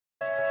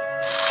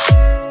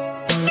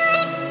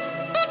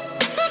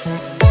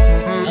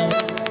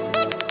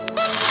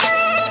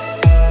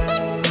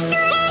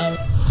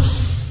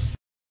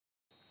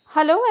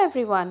Hello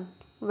everyone,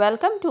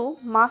 welcome to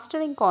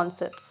Mastering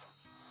Concepts.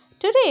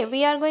 Today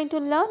we are going to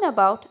learn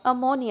about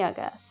ammonia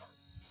gas.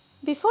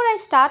 Before I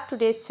start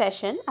today's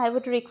session, I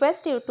would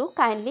request you to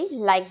kindly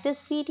like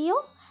this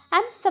video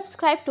and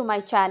subscribe to my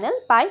channel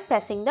by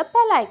pressing the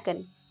bell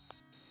icon.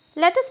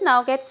 Let us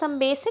now get some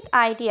basic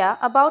idea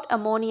about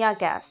ammonia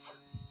gas.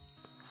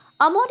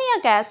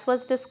 Ammonia gas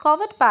was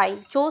discovered by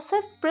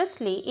Joseph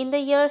Priestley in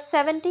the year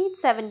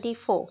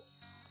 1774.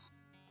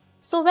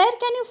 So where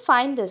can you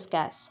find this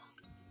gas?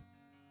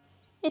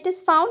 It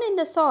is found in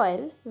the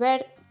soil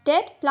where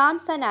dead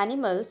plants and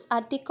animals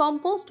are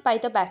decomposed by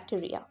the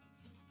bacteria.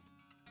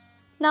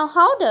 Now,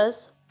 how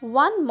does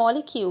one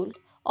molecule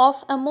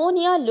of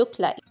ammonia look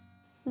like?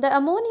 The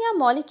ammonia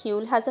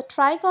molecule has a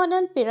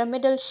trigonal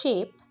pyramidal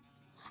shape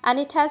and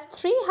it has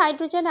 3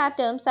 hydrogen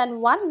atoms and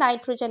 1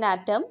 nitrogen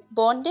atom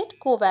bonded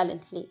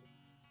covalently.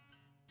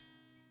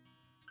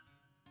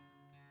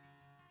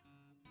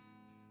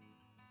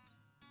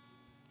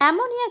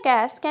 Ammonia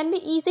gas can be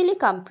easily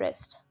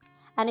compressed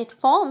and it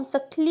forms a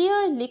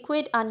clear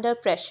liquid under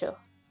pressure.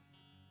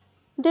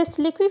 This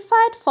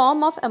liquefied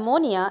form of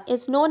ammonia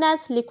is known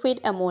as liquid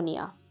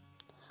ammonia,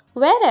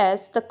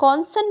 whereas the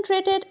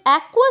concentrated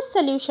aqueous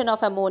solution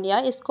of ammonia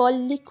is called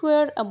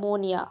liquid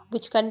ammonia,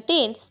 which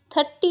contains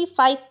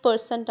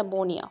 35%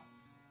 ammonia.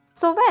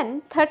 So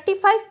when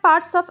 35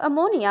 parts of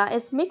ammonia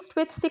is mixed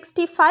with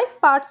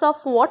 65 parts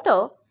of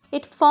water,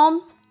 it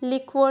forms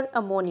liquid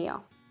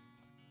ammonia.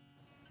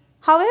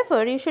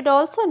 However, you should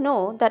also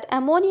know that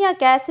ammonia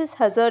gas is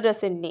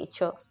hazardous in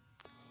nature.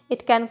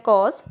 It can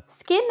cause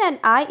skin and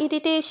eye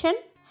irritation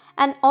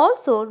and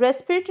also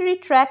respiratory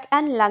tract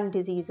and lung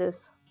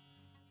diseases.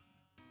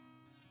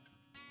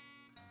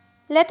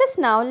 Let us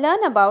now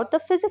learn about the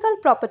physical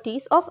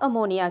properties of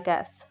ammonia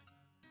gas.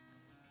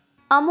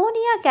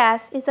 Ammonia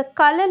gas is a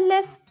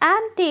colorless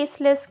and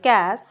tasteless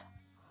gas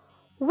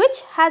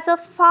which has a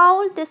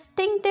foul,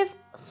 distinctive,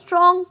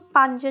 strong,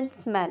 pungent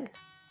smell.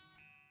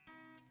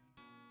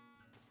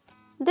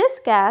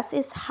 This gas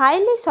is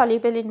highly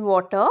soluble in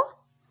water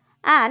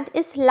and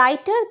is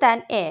lighter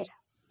than air.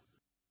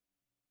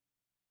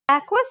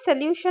 Aqueous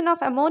solution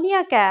of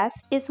ammonia gas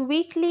is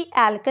weakly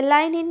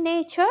alkaline in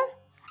nature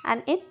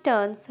and it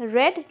turns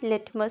red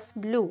litmus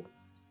blue.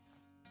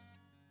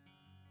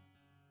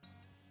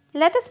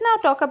 Let us now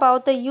talk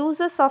about the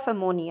uses of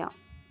ammonia.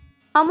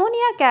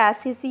 Ammonia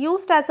gas is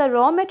used as a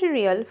raw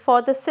material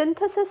for the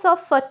synthesis of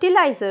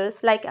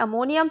fertilizers like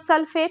ammonium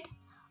sulfate,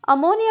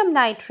 ammonium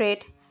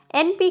nitrate,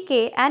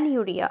 NPK and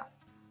urea.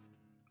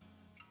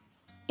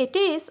 It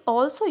is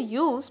also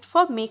used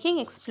for making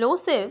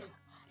explosives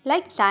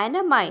like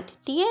dynamite,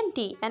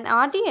 TNT and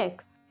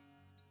RDX.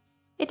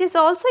 It is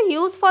also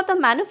used for the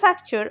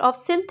manufacture of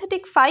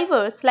synthetic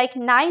fibers like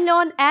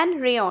nylon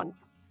and rayon.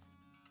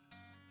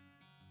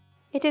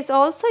 It is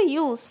also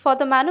used for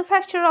the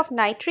manufacture of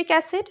nitric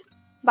acid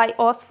by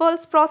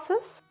Ostwald's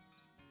process.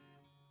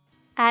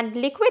 And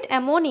liquid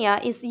ammonia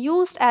is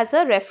used as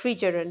a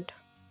refrigerant.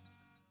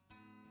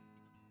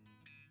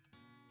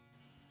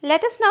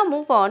 Let us now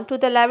move on to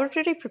the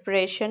laboratory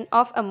preparation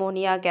of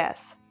ammonia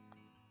gas.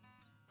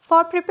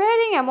 For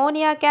preparing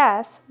ammonia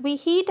gas, we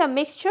heat a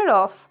mixture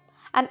of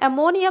an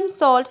ammonium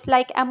salt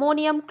like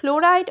ammonium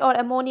chloride or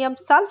ammonium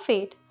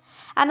sulfate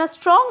and a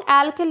strong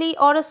alkali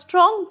or a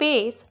strong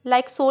base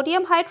like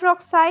sodium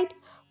hydroxide,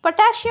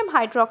 potassium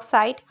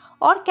hydroxide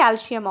or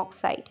calcium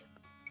oxide.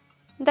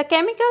 The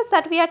chemicals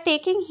that we are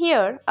taking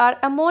here are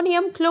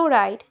ammonium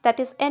chloride, that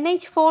is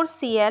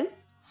NH4Cl,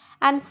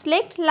 and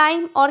slaked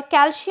lime or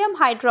calcium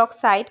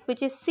hydroxide,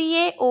 which is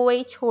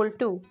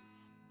CaOH2.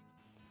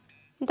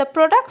 The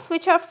products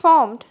which are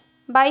formed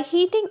by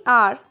heating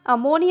are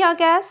ammonia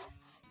gas,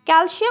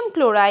 calcium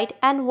chloride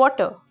and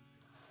water.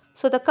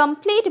 So the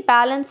complete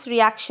balance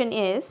reaction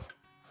is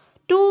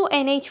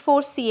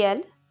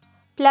 2NH4Cl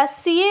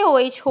plus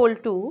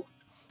CaOH2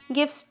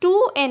 gives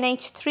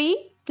 2NH3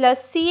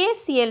 plus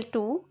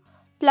CaCl2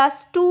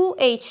 plus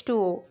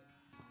 2H2O.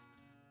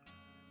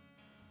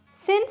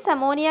 Since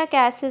ammonia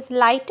gas is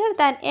lighter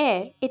than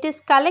air, it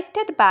is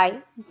collected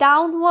by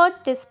downward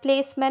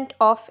displacement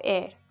of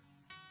air.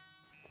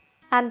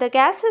 And the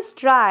gas is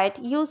dried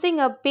using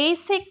a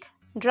basic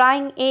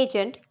drying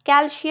agent,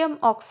 calcium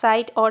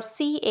oxide or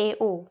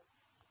CaO.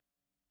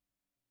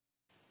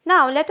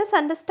 Now let us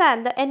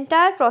understand the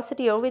entire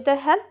procedure with the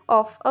help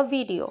of a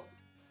video.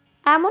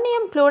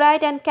 Ammonium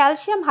chloride and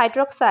calcium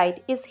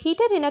hydroxide is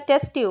heated in a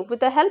test tube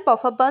with the help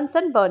of a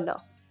Bunsen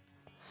burner.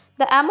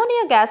 The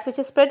ammonia gas which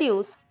is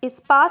produced is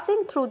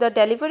passing through the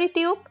delivery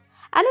tube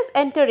and is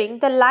entering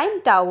the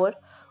lime tower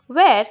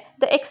where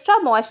the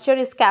extra moisture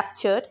is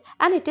captured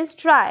and it is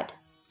dried.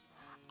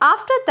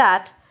 After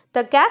that,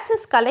 the gas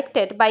is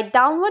collected by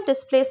downward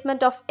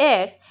displacement of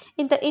air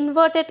in the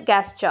inverted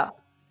gas jar.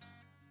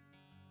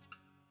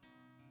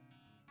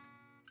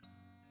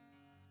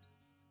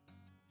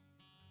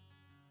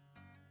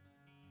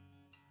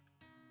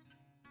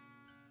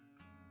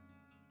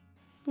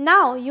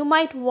 Now you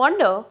might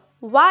wonder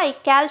why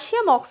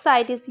calcium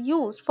oxide is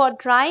used for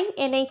drying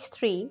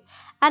NH3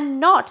 and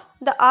not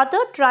the other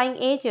drying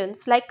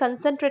agents like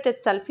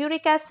concentrated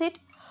sulfuric acid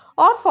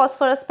or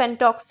phosphorus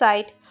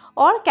pentoxide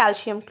or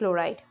calcium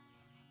chloride.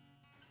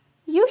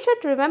 You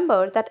should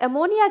remember that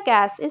ammonia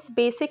gas is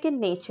basic in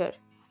nature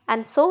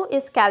and so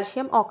is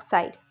calcium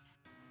oxide.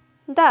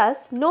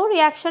 Thus, no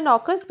reaction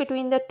occurs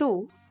between the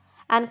two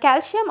and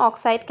calcium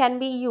oxide can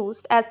be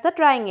used as the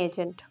drying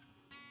agent.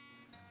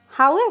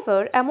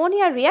 However,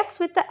 ammonia reacts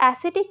with the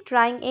acidic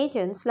drying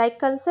agents like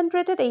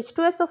concentrated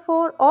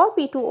H2SO4 or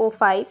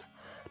P2O5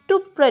 to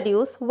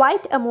produce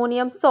white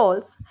ammonium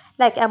salts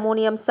like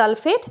ammonium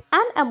sulfate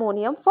and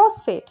ammonium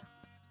phosphate.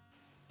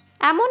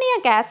 Ammonia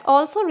gas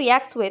also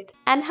reacts with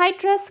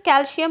anhydrous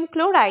calcium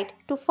chloride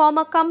to form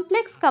a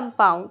complex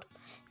compound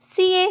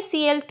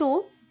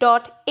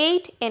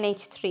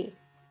CaCl2.8NH3.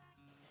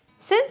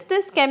 Since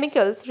these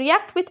chemicals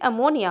react with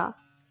ammonia,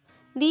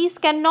 these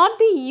cannot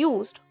be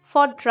used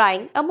for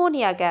drying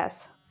ammonia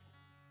gas.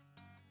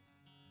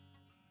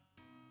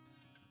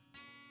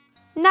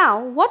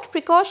 Now, what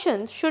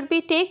precautions should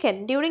be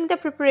taken during the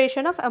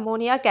preparation of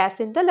ammonia gas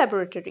in the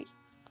laboratory?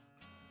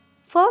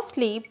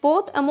 Firstly,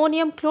 both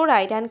ammonium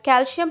chloride and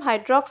calcium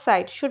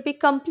hydroxide should be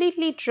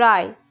completely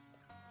dry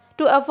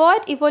to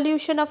avoid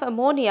evolution of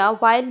ammonia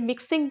while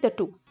mixing the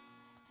two.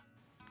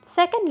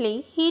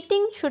 Secondly,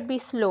 heating should be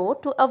slow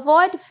to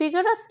avoid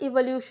vigorous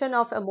evolution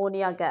of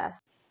ammonia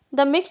gas.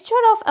 The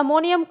mixture of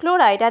ammonium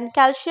chloride and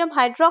calcium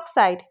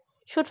hydroxide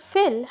should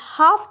fill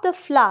half the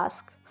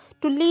flask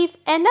to leave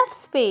enough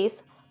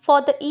space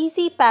for the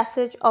easy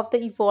passage of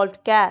the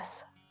evolved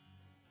gas.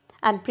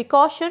 And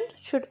precautions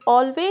should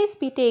always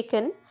be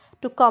taken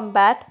to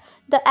combat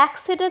the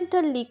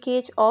accidental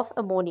leakage of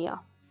ammonia.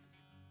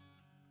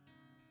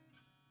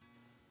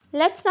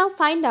 Let's now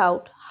find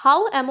out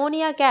how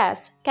ammonia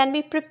gas can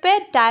be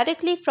prepared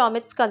directly from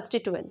its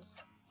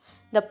constituents.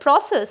 The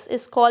process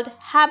is called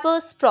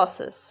HABER's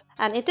process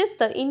and it is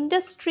the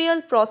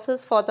industrial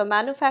process for the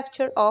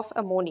manufacture of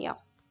ammonia.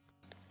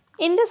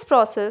 In this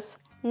process,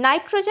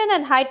 nitrogen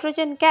and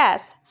hydrogen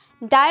gas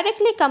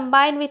directly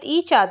combine with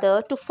each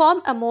other to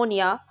form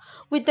ammonia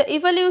with the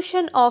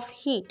evolution of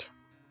heat.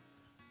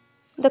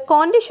 The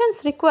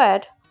conditions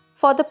required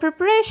for the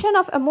preparation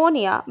of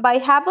ammonia by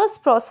HABER's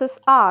process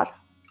are: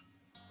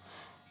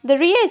 the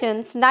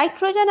reagents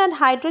nitrogen and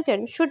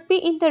hydrogen should be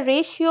in the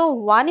ratio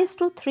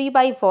 1:3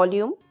 by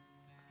volume.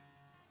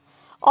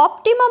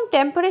 Optimum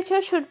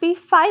temperature should be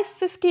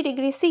 550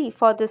 degrees C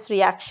for this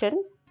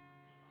reaction.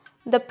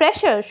 The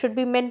pressure should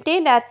be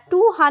maintained at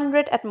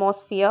 200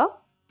 atmosphere.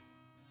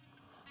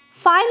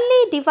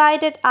 Finely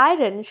divided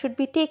iron should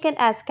be taken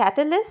as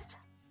catalyst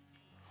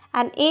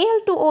and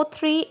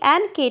Al2O3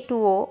 and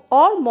K2O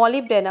or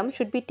molybdenum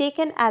should be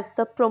taken as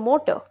the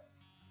promoter.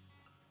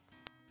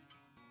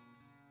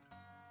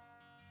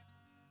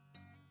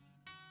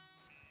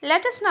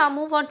 Let us now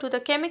move on to the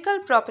chemical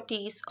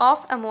properties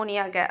of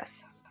ammonia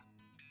gas.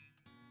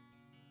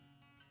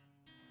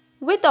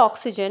 With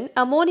oxygen,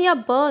 ammonia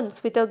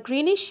burns with a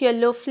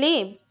greenish-yellow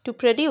flame to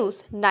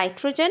produce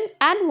nitrogen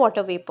and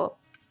water vapor.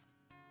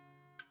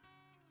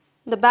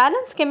 The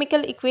balanced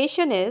chemical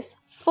equation is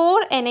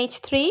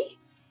 4NH3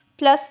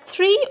 plus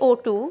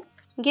 3O2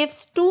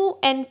 gives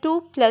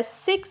 2N2 plus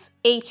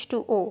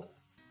 6H2O.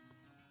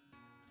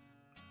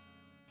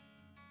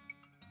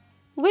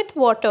 With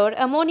water,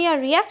 ammonia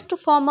reacts to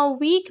form a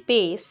weak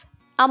base,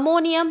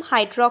 ammonium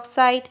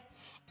hydroxide,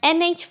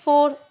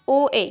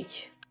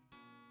 NH4OH.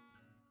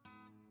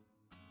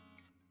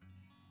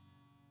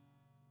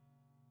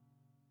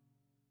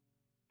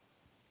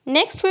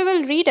 Next, we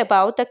will read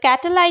about the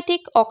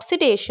catalytic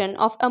oxidation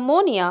of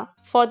ammonia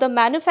for the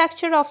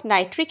manufacture of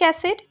nitric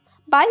acid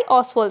by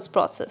Ostwald's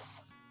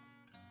process.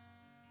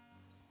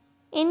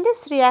 In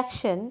this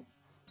reaction,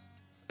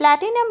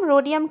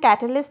 platinum-rhodium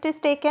catalyst is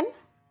taken.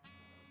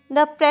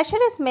 The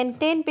pressure is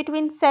maintained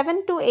between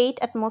 7 to 8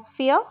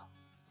 atmosphere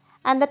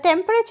and the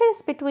temperature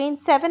is between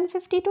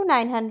 750 to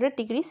 900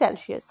 degrees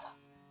Celsius.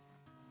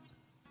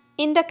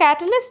 In the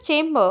catalyst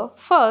chamber,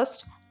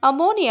 first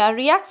ammonia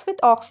reacts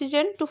with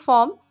oxygen to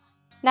form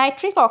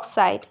nitric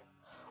oxide,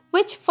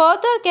 which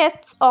further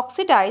gets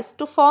oxidized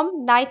to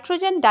form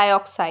nitrogen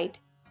dioxide,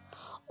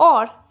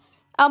 or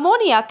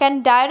ammonia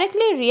can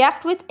directly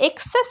react with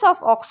excess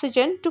of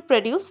oxygen to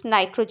produce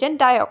nitrogen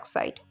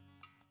dioxide.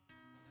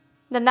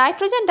 The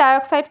nitrogen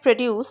dioxide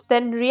produced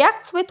then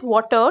reacts with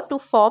water to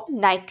form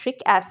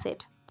nitric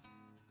acid.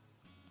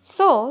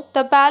 So,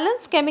 the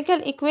balanced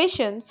chemical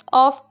equations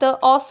of the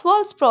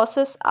Ostwald's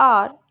process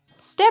are: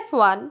 step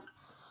 1,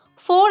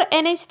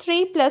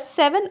 4NH3 plus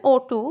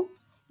 7O2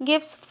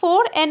 gives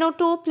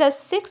 4NO2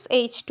 plus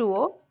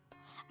 6H2O,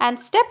 and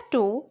step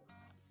 2,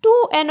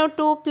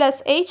 2NO2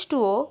 plus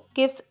H2O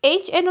gives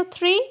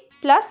HNO3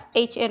 plus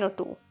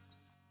HNO2.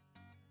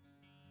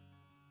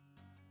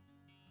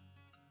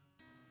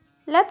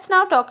 Let's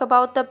now talk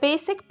about the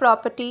basic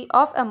property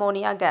of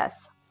ammonia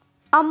gas.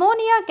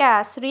 Ammonia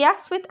gas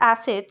reacts with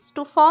acids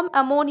to form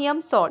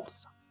ammonium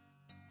salts.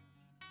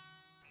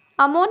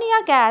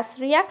 Ammonia gas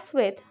reacts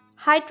with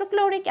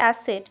hydrochloric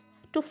acid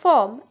to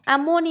form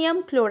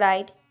ammonium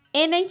chloride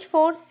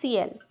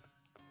NH4Cl.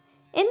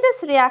 In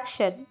this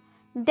reaction,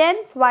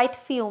 dense white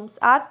fumes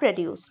are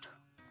produced.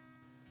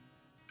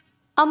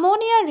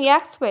 Ammonia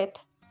reacts with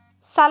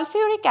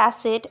sulfuric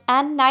acid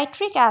and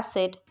nitric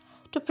acid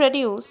to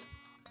produce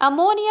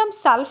ammonium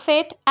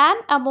sulfate and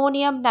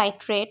ammonium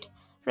nitrate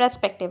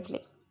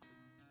respectively.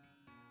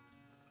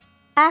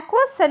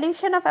 Aqueous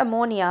solution of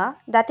ammonia,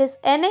 that is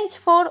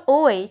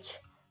NH4OH,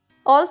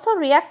 also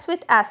reacts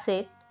with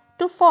acid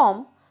to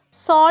form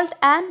salt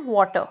and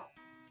water.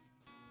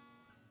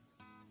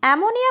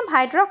 Ammonium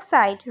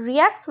hydroxide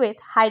reacts with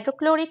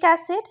hydrochloric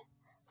acid,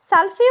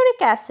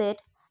 sulfuric acid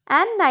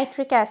and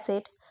nitric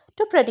acid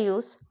to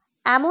produce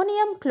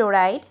ammonium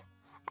chloride,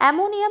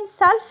 ammonium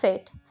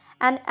sulfate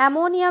and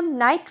ammonium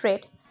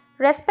nitrate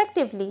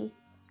respectively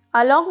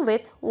along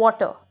with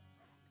water.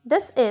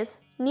 This is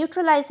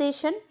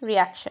neutralization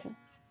reaction.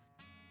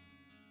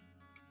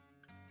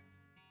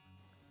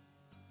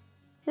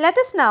 Let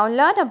us now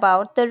learn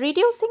about the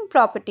reducing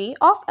property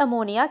of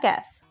ammonia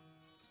gas.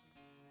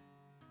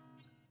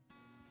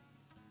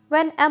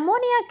 When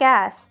ammonia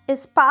gas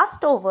is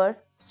passed over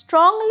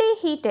strongly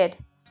heated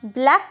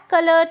black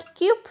colored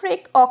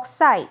cupric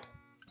oxide,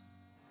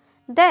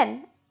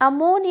 then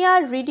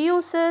ammonia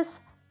reduces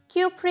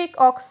cupric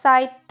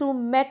oxide to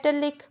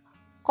metallic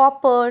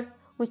copper,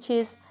 which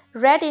is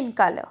red in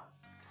color,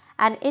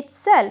 and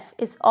itself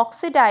is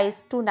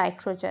oxidized to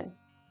nitrogen.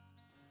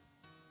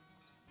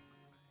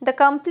 The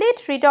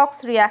complete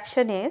redox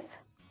reaction is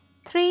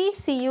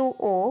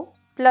 3CuO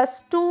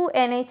plus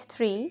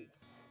 2NH3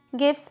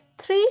 gives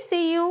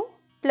 3Cu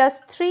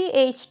plus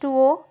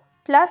 3H2O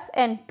plus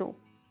N2.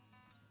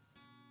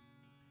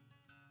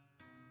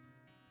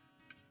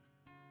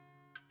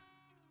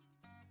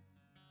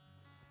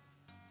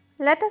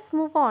 Let us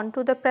move on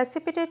to the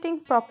precipitating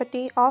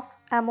property of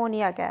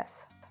ammonia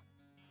gas.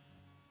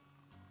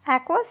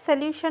 Aqueous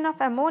solution of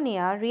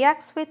ammonia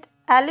reacts with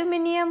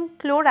aluminium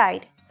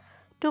chloride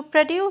to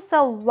produce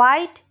a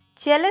white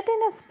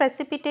gelatinous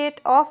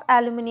precipitate of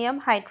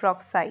aluminium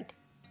hydroxide.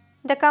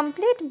 The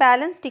complete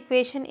balanced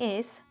equation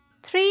is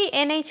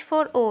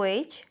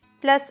 3NH4OH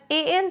plus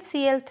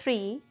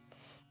AlCl3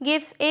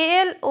 gives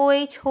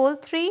AlOH whole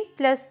 3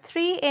 plus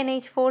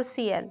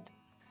 3NH4Cl.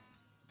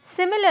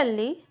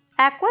 Similarly,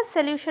 aqueous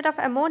solution of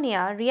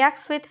ammonia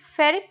reacts with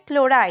ferric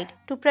chloride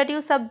to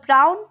produce a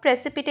brown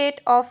precipitate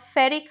of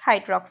ferric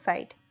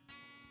hydroxide.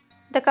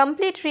 The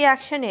complete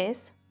reaction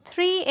is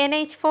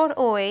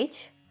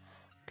 3NH4OH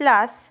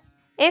plus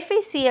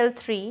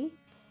FeCl3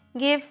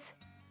 gives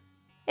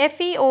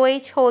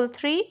FeOH whole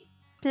 3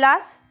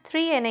 plus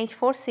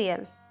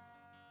 3NH4Cl.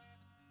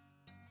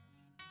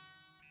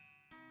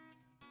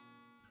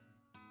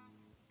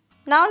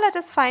 Now let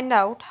us find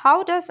out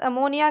how does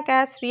ammonia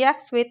gas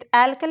reacts with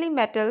alkali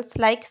metals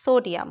like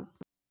sodium.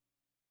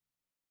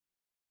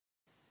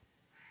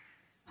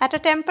 At a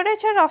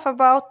temperature of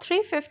about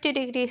 350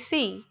 degrees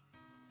C,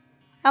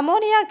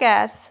 ammonia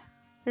gas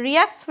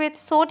reacts with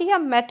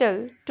sodium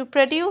metal to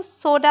produce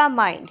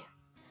sodamine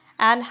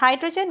and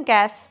hydrogen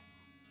gas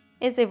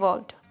is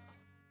evolved.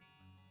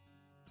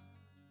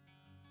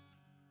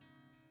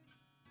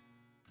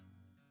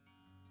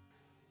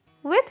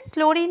 With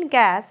chlorine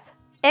gas,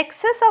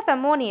 excess of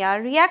ammonia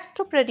reacts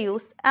to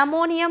produce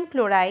ammonium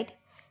chloride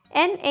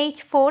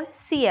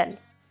NH4Cl,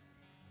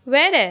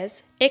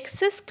 whereas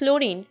excess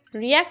chlorine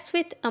reacts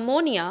with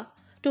ammonia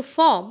to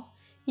form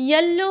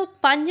yellow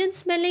pungent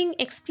smelling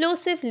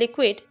explosive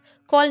liquid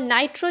called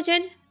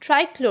nitrogen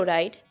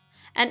trichloride,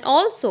 and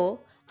also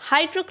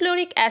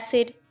hydrochloric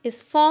acid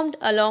is formed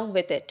along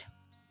with it.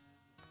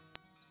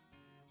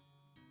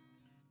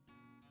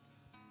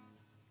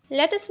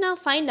 Let us now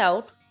find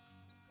out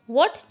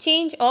what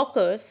change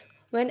occurs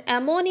when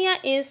ammonia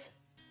is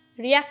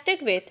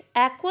reacted with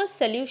aqueous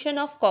solution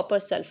of copper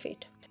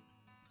sulfate.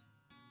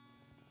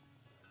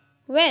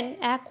 When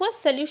aqueous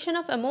solution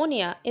of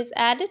ammonia is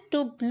added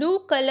to blue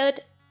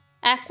colored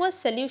aqueous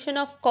solution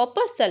of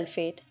copper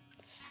sulfate,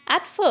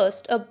 at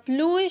first a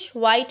bluish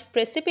white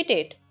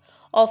precipitate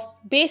of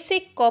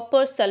basic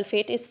copper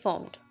sulfate is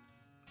formed.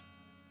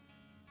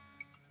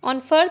 On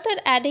further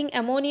adding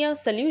ammonia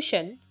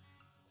solution,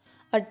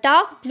 a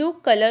dark blue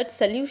colored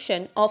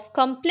solution of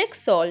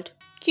complex salt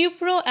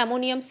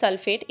cuproammonium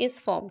sulfate is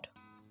formed.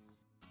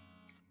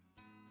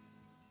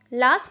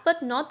 Last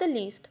but not the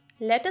least,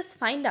 let us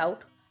find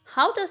out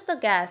how does the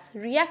gas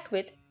react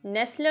with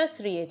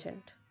Nessler's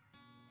reagent.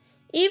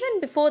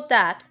 Even before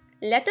that,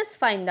 let us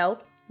find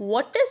out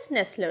what is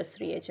Nessler's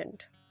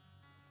reagent.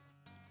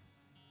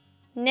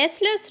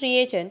 Nessler's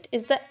reagent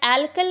is the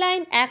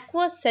alkaline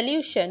aqueous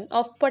solution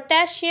of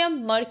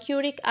potassium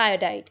mercuric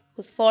iodide,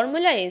 whose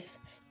formula is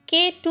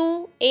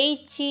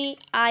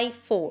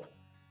K2HgI4.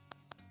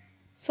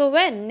 So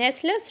when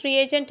Nessler's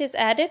reagent is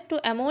added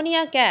to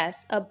ammonia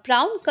gas, a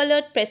brown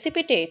colored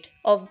precipitate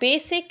of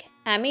basic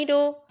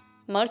amido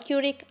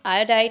mercuric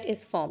iodide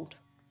is formed.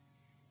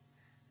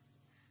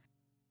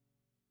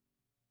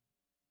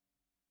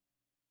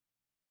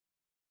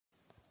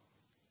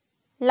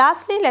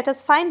 Lastly, let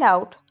us find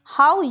out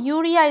how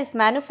urea is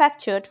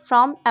manufactured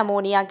from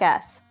ammonia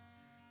gas.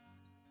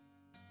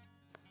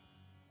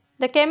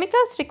 The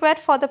chemicals required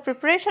for the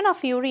preparation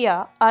of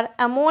urea are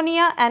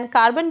ammonia and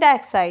carbon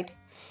dioxide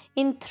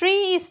in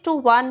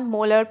 3:1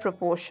 molar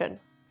proportion.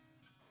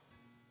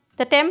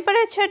 The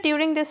temperature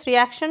during this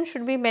reaction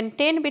should be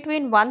maintained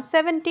between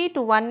 170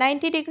 to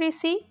 190 degrees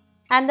C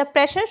and the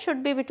pressure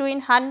should be between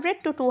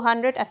 100 to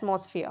 200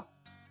 atmosphere.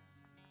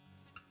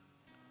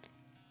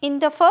 In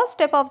the first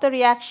step of the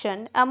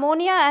reaction,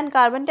 ammonia and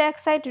carbon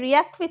dioxide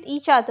react with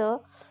each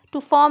other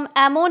to form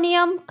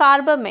ammonium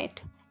carbamate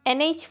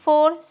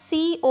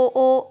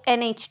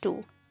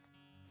NH4COONH2.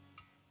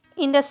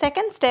 In the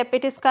second step,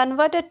 it is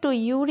converted to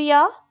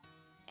urea,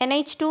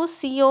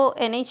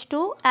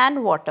 NH2CONH2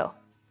 and water.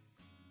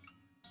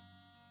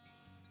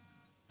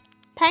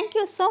 Thank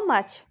you so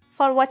much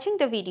for watching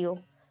the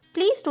video.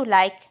 Please do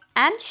like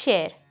and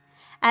share,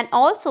 and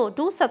also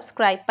do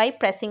subscribe by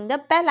pressing the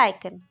bell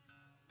icon.